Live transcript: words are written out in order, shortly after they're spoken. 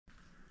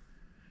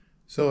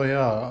So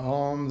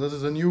yeah, this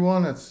is a new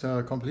one. It's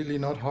completely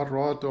not hot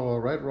rod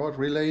or red rod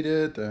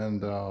related,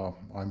 and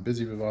I'm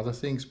busy with other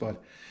things. But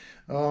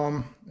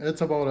it's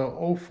about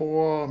a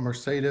 '04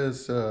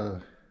 Mercedes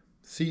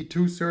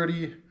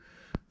C230,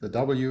 the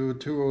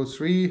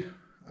W203.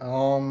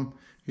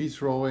 He's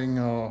throwing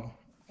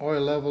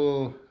oil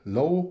level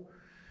low,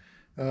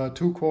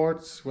 2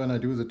 quarts. When I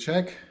do the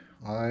check,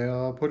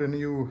 I put a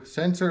new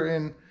sensor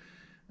in,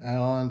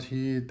 and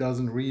he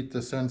doesn't read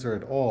the sensor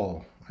at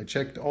all. I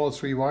checked all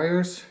 3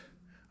 wires.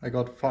 I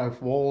got 5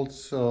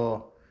 volts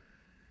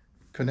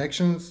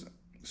connections,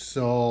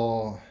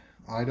 so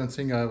I don't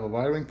think I have a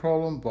wiring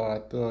problem.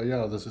 But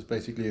yeah, this is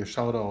basically a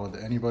shout out.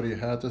 Anybody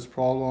had this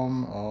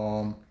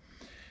problem?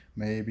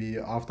 Maybe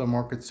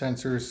aftermarket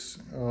sensors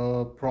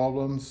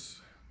problems.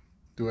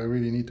 Do I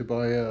really need to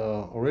buy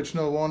a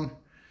original one?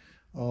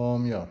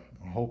 Yeah,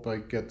 I hope I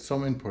get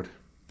some input.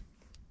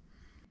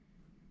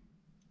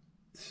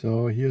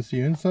 So here's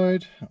the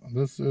inside.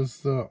 This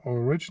is the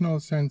original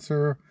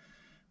sensor.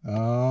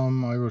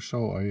 I will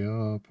show.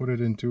 I put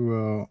it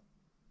into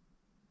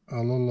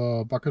a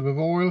little bucket with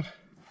oil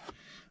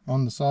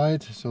on the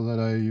side so that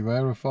I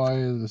verify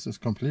this is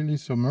completely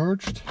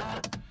submerged.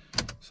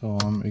 So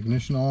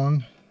ignition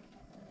on.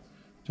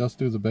 Just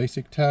do the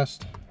basic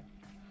test.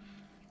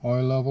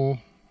 Oil level.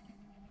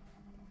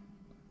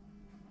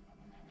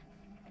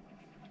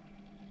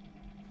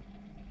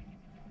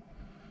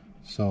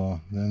 So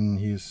then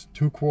he's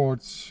 2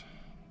 quarts.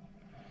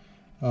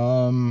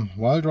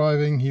 While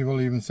driving, he will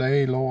even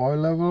say low oil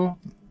level,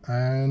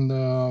 and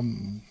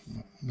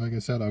like I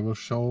said, I will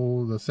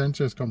show the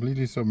sensor is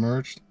completely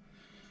submerged.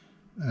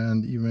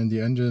 And even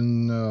the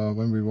engine,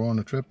 when we were on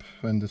a trip,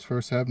 when this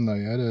first happened,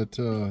 I added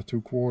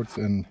 2 quarts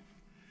and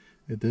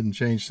it didn't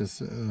change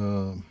this.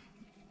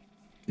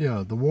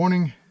 Yeah, the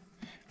warning.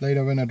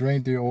 Later when I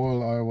drained the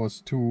oil, I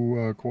was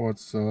 2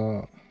 quarts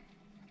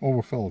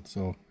overfilled,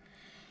 so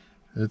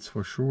it's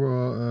for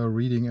sure a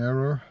reading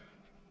error.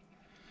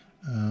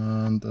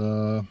 And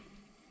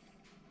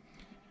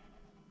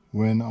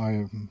when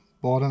I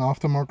bought an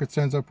aftermarket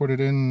sensor, put it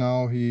in,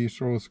 now he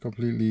throws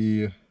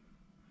completely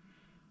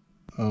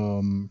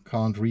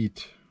can't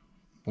read,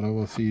 but I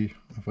will see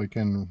if I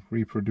can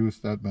reproduce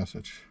that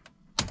message.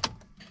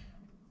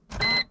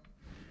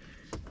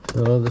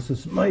 So this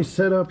is my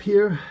setup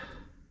here,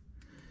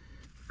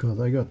 because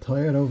I got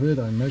tired of it.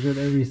 I measured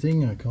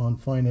everything, I can't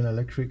find an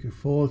electrical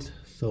fault,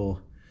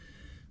 so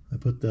I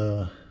put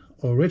the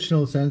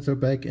original sensor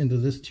back into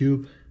this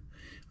tube.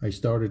 I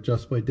started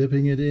just by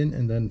dipping it in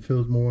and then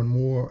filled more and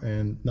more,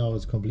 and now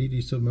it's completely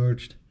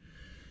submerged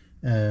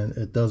and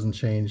it doesn't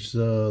change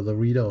the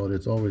readout.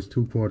 It's always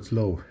 2 quarts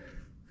low.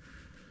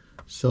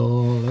 So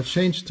let's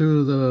change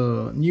to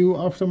the new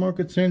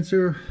aftermarket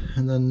sensor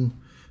and then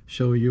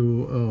show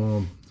you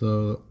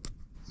the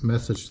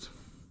message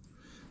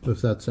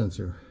with that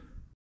sensor.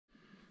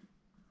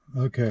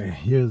 Okay,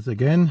 here's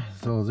again.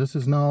 So this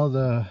is now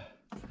the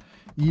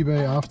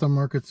eBay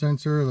aftermarket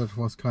sensor that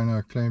was kind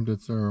of claimed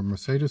it's a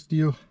Mercedes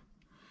deal.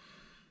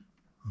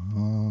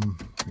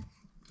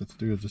 Let's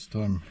do it this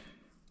time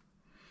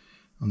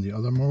on the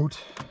other mode.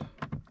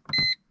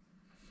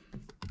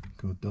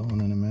 Go down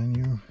in the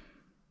menu.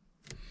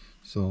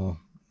 So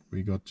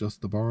we got just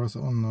the bars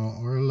on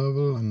oil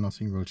level and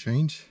nothing will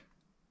change.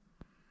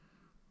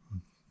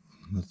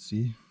 Let's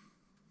see.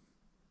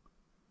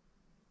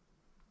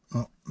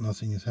 Oh,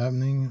 nothing is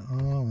happening.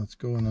 Oh, let's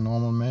go in the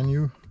normal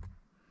menu.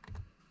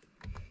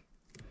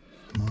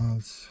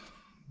 Miles.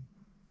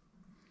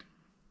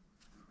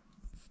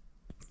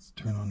 Let's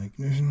turn on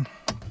ignition.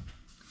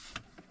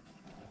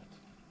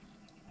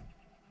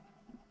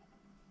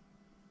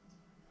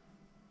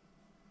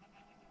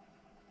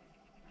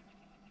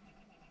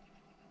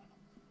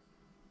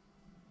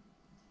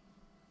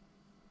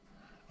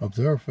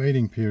 Observe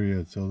waiting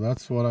period. So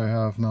that's what I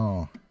have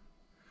now.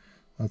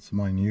 That's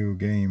my new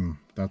game.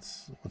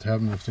 That's what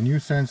happened with the new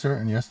sensor.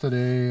 And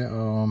yesterday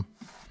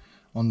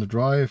on the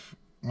drive,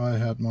 I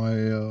had my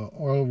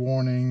oil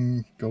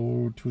warning,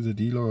 go to the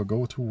dealer or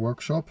go to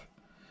workshop.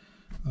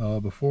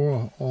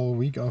 Before, all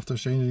week after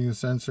changing the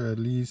sensor, at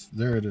least,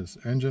 there it is,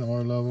 engine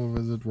oil level,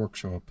 visit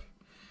workshop.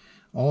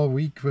 All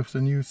week with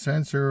the new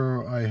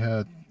sensor I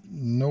had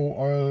no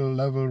oil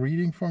level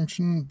reading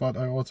function, but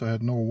I also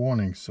had no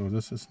warnings, so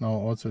this is now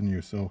also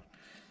new. So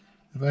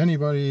if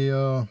anybody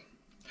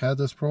had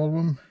this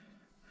problem,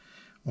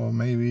 or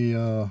maybe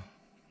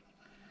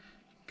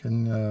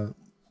can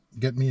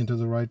get me into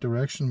the right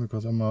direction,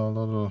 because I'm a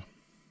little,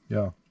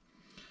 yeah,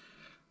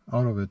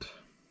 out of it.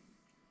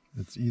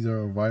 It's either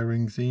a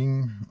wiring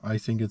thing. I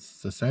think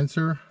it's the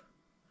sensor,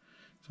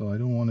 so I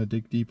don't want to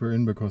dig deeper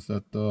in, because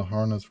that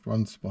harness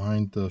runs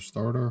behind the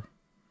starter.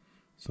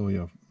 So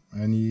yeah,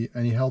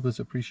 any help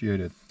is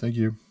appreciated. Thank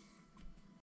you.